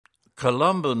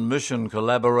Columban Mission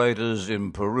Collaborators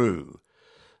in Peru.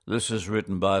 This is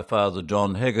written by Father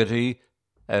John Hegarty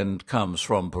and comes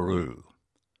from Peru.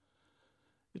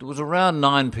 It was around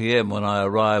 9 p.m. when I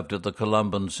arrived at the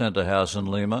Columban Centre House in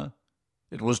Lima.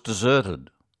 It was deserted,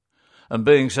 and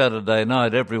being Saturday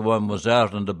night, everyone was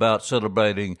out and about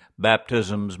celebrating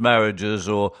baptisms, marriages,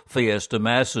 or fiesta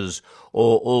masses,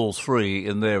 or all three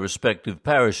in their respective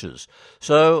parishes.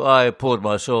 So I poured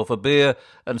myself a beer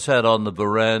and sat on the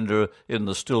veranda in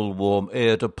the still warm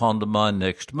air to ponder my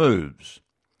next moves.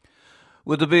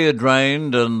 With the beer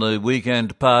drained and the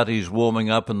weekend parties warming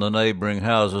up in the neighbouring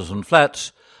houses and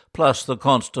flats, plus the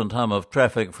constant hum of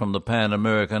traffic from the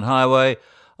Pan-American Highway,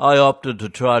 I opted to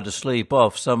try to sleep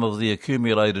off some of the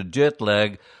accumulated jet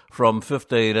lag from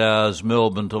 15 hours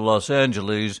Melbourne to Los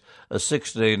Angeles, a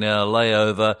 16-hour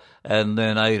layover, and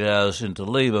then 8 hours into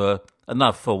Lima,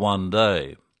 enough for one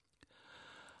day.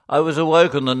 I was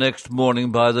awoken the next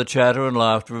morning by the chatter and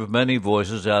laughter of many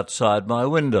voices outside my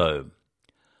window,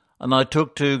 and I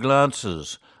took 2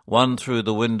 glances. One through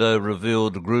the window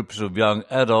revealed groups of young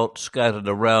adults scattered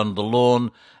around the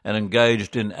lawn and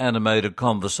engaged in animated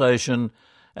conversation,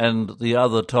 and the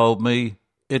other told me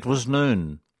it was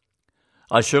noon.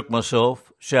 I shook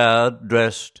myself, showered,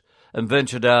 dressed, and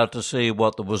ventured out to see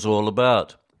what it was all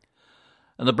about.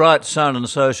 And the bright sun and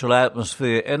social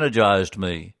atmosphere energized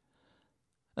me.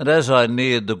 And as I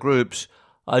neared the groups,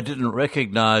 I didn't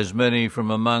recognize many from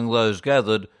among those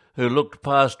gathered who looked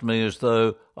past me as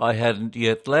though I hadn't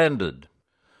yet landed.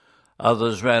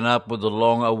 Others ran up with the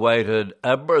long-awaited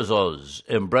abrazos,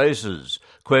 embraces,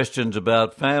 questions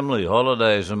about family,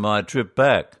 holidays, and my trip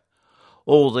back.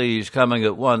 All these coming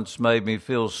at once made me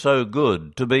feel so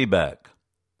good to be back.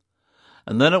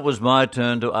 And then it was my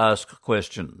turn to ask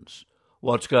questions.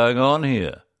 What's going on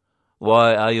here?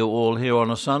 Why are you all here on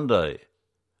a Sunday?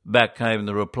 Back came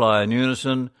the reply in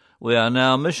unison, we are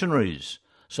now missionaries.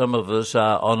 Some of us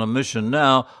are on a mission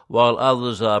now, while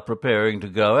others are preparing to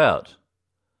go out.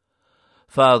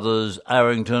 Fathers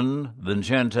Arrington,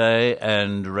 Vincente,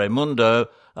 and Raimundo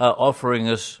are offering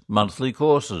us monthly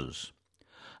courses,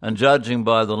 and judging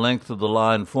by the length of the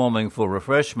line forming for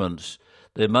refreshments,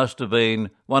 there must have been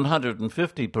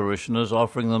 150 parishioners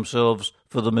offering themselves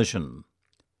for the mission.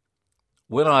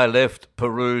 When I left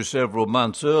Peru several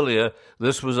months earlier,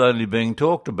 this was only being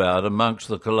talked about amongst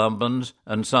the Columbans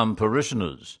and some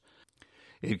parishioners.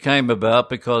 It came about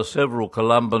because several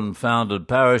Columban-founded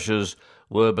parishes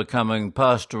were becoming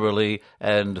pastorally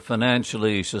and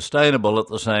financially sustainable at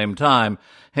the same time,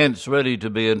 hence ready to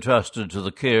be entrusted to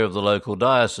the care of the local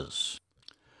diocese.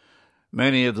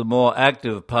 Many of the more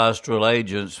active pastoral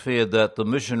agents feared that the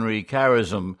missionary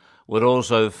charism would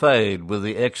also fade with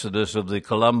the exodus of the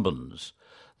Columbans.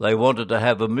 They wanted to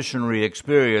have a missionary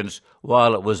experience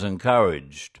while it was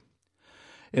encouraged.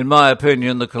 In my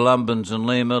opinion, the Columbans in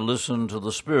Lima listened to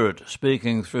the Spirit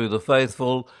speaking through the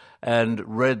faithful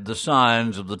and read the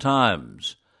signs of the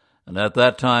times. And at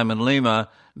that time in Lima,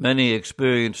 many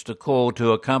experienced a call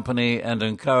to accompany and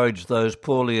encourage those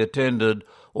poorly attended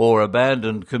or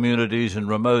abandoned communities in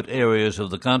remote areas of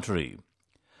the country.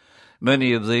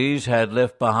 Many of these had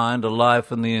left behind a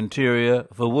life in the interior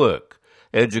for work,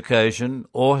 education,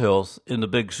 or health in the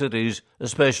big cities,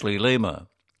 especially Lima.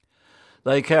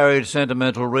 They carried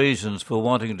sentimental reasons for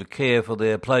wanting to care for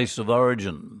their place of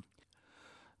origin.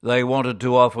 They wanted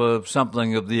to offer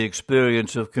something of the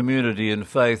experience of community and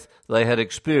faith they had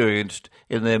experienced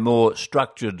in their more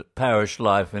structured parish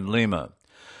life in Lima.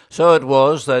 So it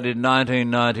was that in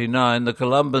 1999 the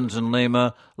Columbans in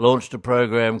Lima launched a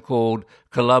program called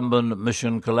Columban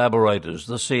Mission Collaborators,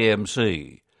 the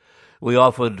CMC. We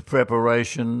offered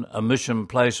preparation, a mission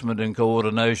placement in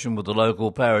coordination with the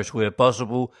local parish where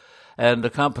possible, and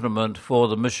accompaniment for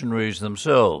the missionaries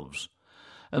themselves.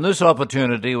 And this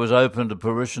opportunity was open to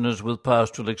parishioners with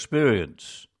pastoral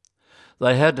experience.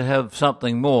 They had to have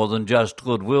something more than just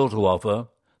goodwill to offer.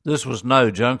 This was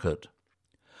no junket.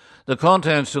 The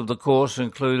contents of the course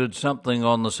included something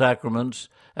on the sacraments,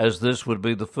 as this would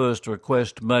be the first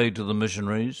request made to the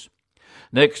missionaries.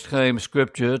 Next came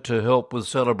scripture to help with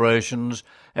celebrations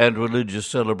and religious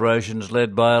celebrations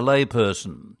led by a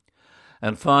layperson.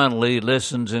 And finally,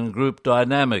 lessons in group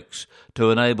dynamics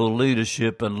to enable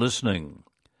leadership and listening.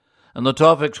 And the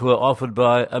topics were offered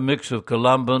by a mix of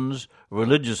Columbans,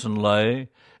 religious and lay,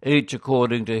 each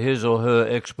according to his or her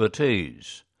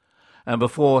expertise. And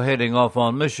before heading off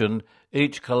on mission,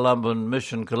 each Columban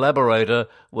mission collaborator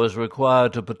was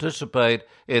required to participate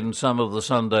in some of the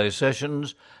Sunday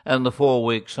sessions and the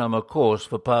 4-week summer course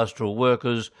for pastoral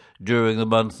workers during the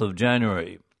month of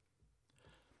January.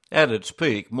 At its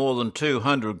peak, more than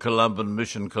 200 Columban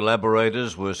mission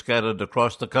collaborators were scattered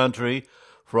across the country,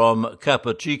 from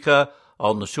Capachica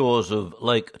on the shores of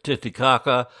Lake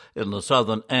Titicaca in the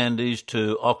southern Andes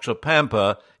to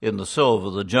Oxapampa in the Selva,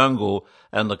 the jungle,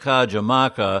 and the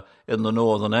Cajamarca in the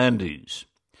northern Andes.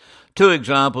 Two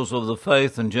examples of the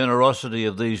faith and generosity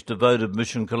of these devoted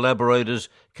mission collaborators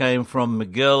came from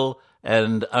Miguel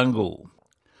and Angel.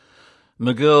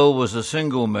 Miguel was a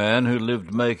single man who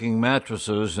lived making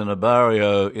mattresses in a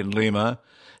barrio in Lima.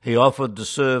 He offered to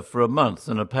serve for a month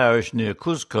in a parish near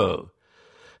Cuzco.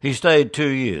 He stayed 2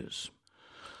 years.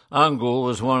 Angel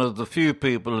was one of the few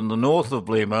people in the north of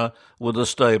Lima with a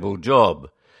stable job.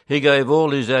 He gave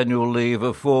all his annual leave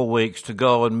of 4 weeks to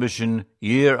go on mission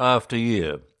year after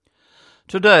year.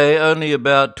 Today, only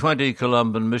about 20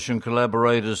 Columban mission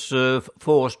collaborators serve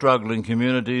 4 struggling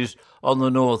communities on the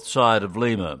north side of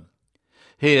Lima.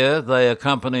 Here, they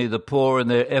accompany the poor in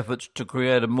their efforts to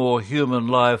create a more human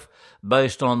life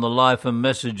based on the life and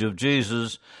message of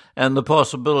Jesus and the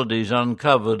possibilities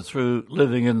uncovered through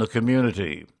living in the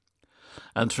community.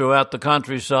 And throughout the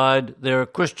countryside, there are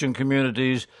Christian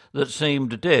communities that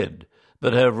seemed dead,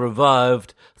 but have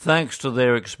revived thanks to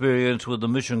their experience with the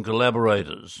mission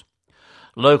collaborators.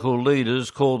 Local leaders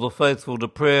call the faithful to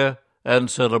prayer and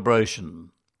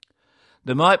celebration.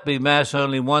 There might be Mass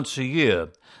only once a year,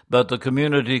 but the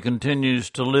community continues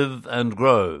to live and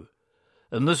grow.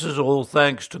 And this is all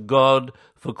thanks to God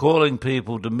for calling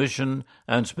people to mission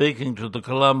and speaking to the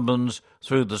Columbans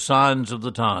through the signs of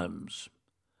the times.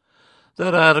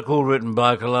 That article, written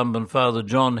by Columban Father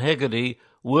John Hegarty,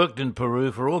 worked in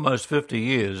Peru for almost 50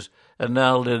 years and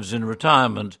now lives in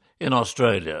retirement in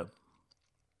Australia.